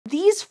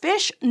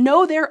Fish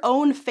know their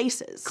own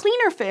faces.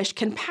 Cleaner fish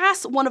can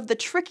pass one of the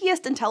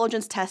trickiest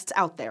intelligence tests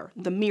out there,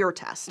 the mirror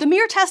test. The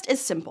mirror test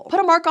is simple. Put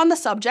a mark on the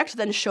subject,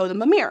 then show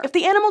them a mirror. If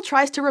the animal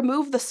tries to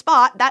remove the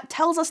spot, that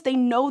tells us they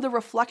know the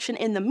reflection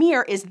in the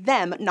mirror is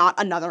them, not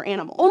another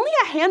animal. Only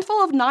a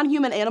handful of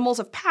non-human animals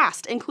have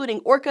passed, including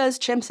orcas,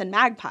 chimps, and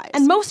magpies.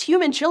 And most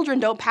human children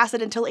don't pass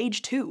it until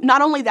age 2.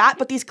 Not only that,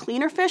 but these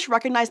cleaner fish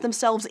recognize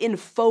themselves in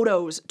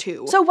photos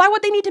too. So why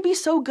would they need to be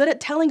so good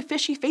at telling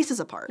fishy faces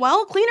apart?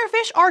 Well, cleaner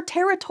fish are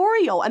territorial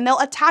and they'll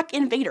attack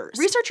invaders.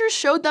 Researchers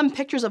showed them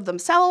pictures of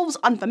themselves,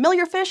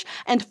 unfamiliar fish,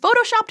 and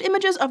photoshopped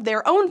images of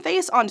their own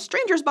face on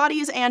strangers'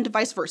 bodies and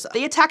vice versa.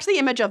 They attacked the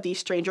image of the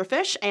stranger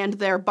fish and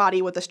their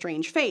body with a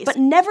strange face, but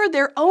never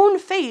their own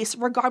face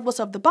regardless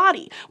of the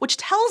body, which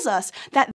tells us that